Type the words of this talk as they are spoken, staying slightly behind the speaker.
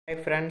Hi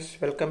friends,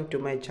 welcome to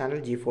my channel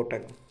G4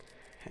 Tech,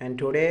 and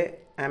today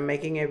I am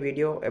making a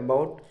video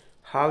about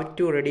how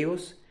to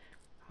reduce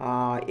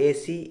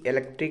AC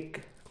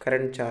electric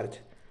current charge,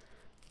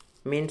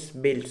 means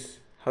bills,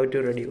 how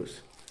to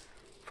reduce.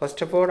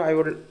 First of all, I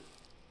would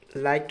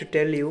like to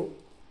tell you,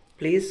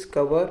 please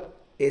cover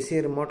AC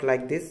remote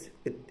like this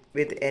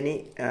with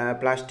any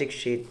plastic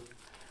sheet,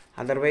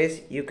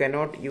 otherwise you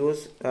cannot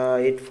use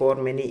it for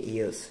many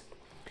years.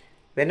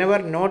 Whenever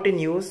not in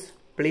use,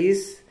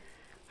 please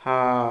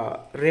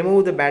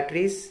remove the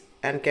batteries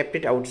and kept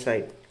it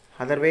outside,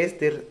 otherwise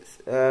the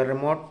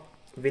remote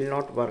will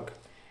not work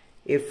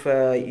if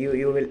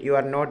you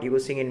are not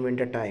using in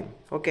winter time.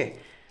 Okay,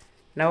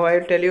 now I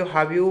will tell you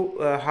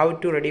how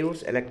to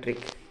reduce electric.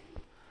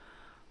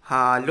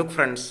 Look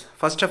friends,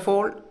 first of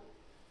all,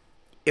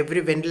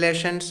 every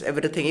ventilations,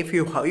 everything, if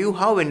you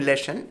have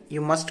ventilation, you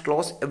must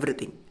close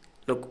everything.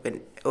 Look, when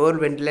all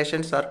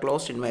ventilations are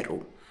closed in my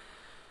room,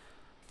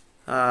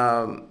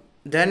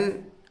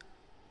 then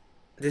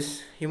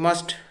this you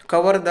must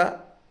cover the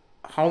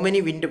how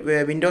many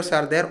windows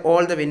are there.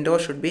 All the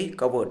windows should be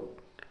covered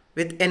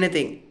with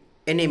anything,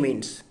 any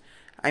means.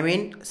 I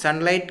mean,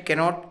 sunlight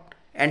cannot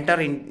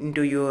enter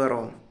into your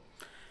room.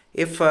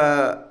 If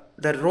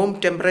the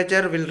room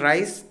temperature will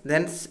rise,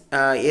 then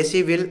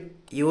AC will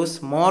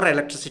use more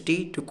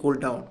electricity to cool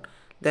down.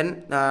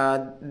 Then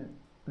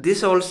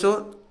this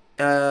also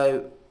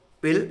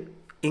will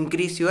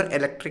increase your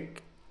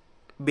electric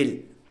bill.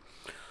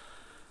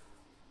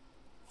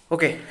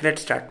 Okay,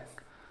 let's start.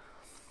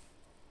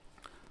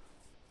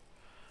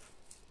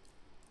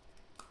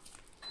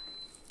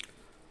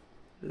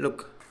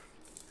 Look,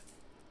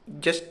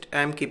 just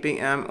I'm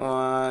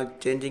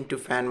changing to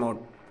fan mode.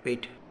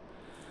 Wait,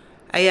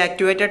 I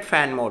activated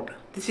fan mode.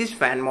 This is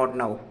fan mode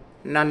now.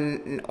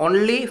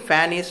 Only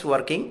fan is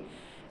working,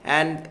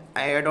 and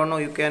I don't know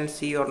you can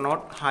see or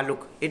not.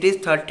 Look, it is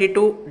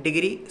 32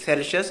 degree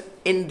Celsius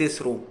in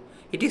this room.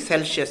 It is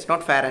Celsius,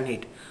 not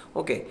Fahrenheit.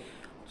 Okay,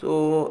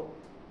 so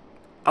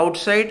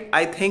outside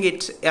I think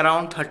it's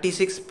around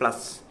 36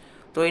 plus,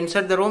 so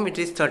inside the room it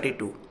is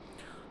 32.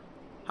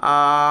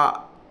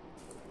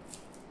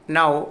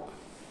 Now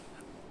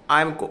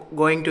I'm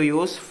going to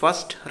use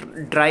first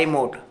dry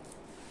mode.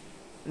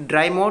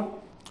 Dry mode,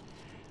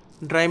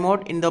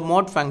 in the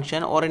mode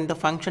function or in the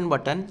function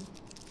button,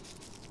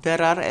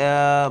 there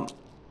are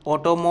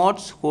auto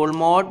modes, cool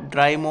mode,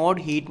 dry mode,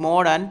 heat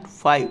mode, and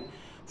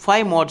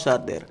five modes are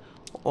there: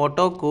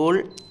 auto,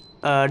 cool,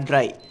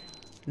 dry.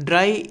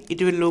 Dry,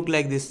 it will look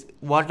like this: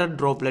 water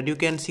droplet. You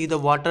can see the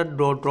water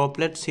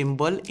droplet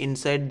symbol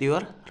inside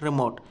your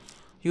remote.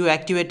 You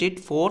activate it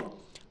for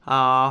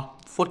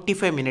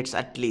 45 minutes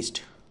at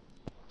least.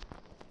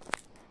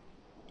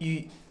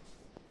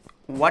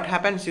 What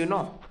happens,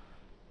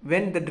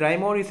 when the dry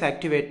mode is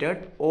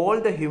activated,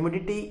 all the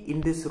humidity in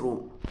this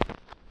room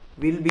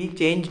will be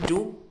changed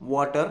to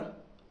water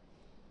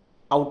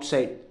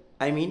outside.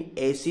 I mean,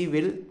 AC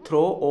will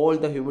throw all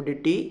the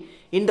humidity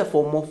in the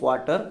form of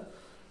water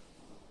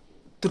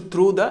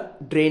through the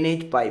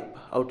drainage pipe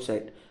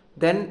outside.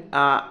 Then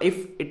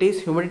if it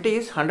is humidity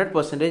is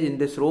 100% in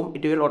this room,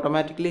 it will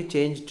automatically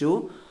change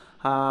to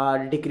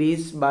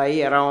decrease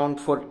by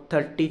around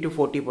 30 to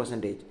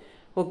 40%.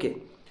 Okay,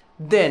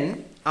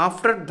 then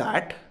after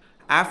that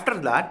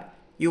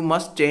you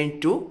must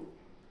change to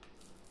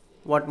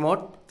what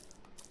mode?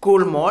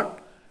 Cool mode,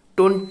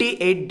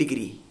 28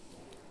 degree.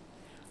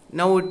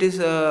 Now it is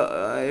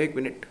 1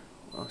 minute.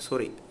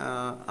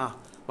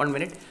 1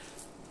 minute.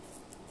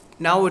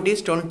 Now it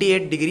is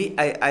 28 degree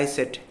I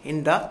set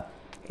in the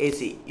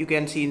AC. You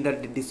can see in the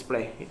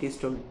display it is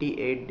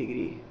 28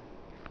 degree.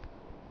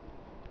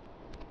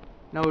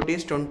 Now it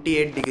is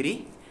 28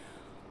 degree.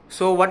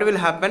 So what will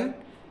happen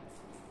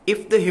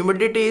if the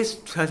humidity is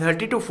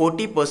 30 to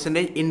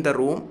 40% in the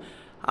room?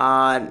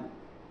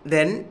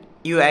 Then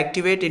you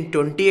activate in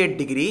 28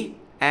 degree,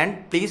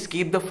 and please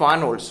keep the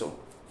fan also.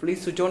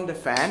 Please switch on the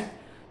fan.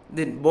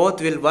 Then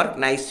both will work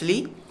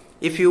nicely.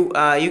 If you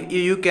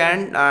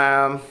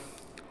can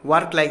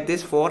work like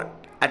this for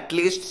at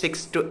least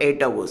 6 to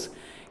 8 hours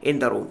in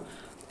the room,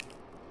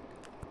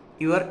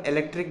 your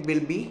electric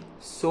will be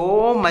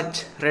so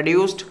much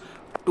reduced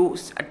to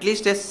at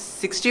least a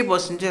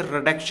 60%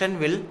 reduction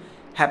will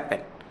happen.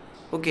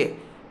 Okay,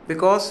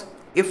 because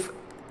if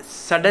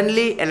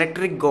suddenly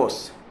electric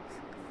goes,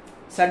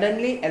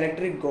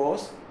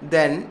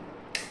 then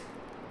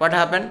what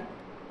happen?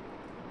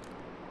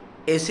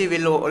 AC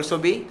will also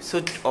be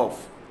switched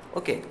off.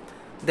 Okay,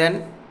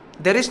 then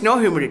there is no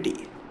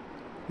humidity,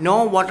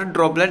 no water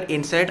droplet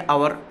inside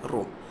our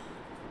room.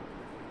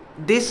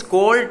 This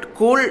cool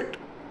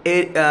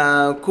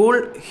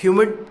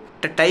humid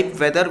type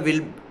weather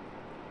will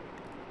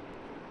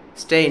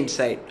stay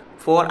inside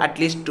for at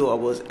least 2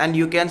 hours, and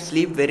you can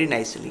sleep very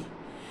nicely.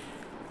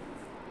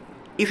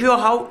 If you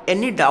have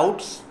any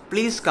doubts,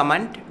 please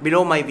comment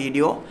below my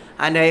video,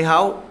 and I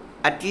have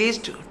at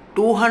least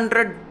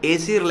 200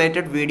 AC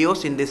related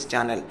videos in this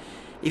channel.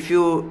 If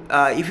you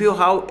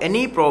have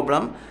any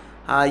problem,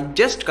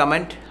 just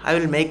comment. I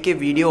will make a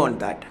video on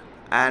that.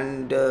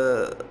 And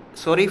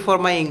sorry for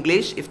my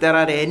English. If there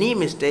are any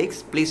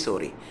mistakes, please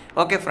sorry.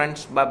 Okay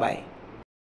friends, bye bye.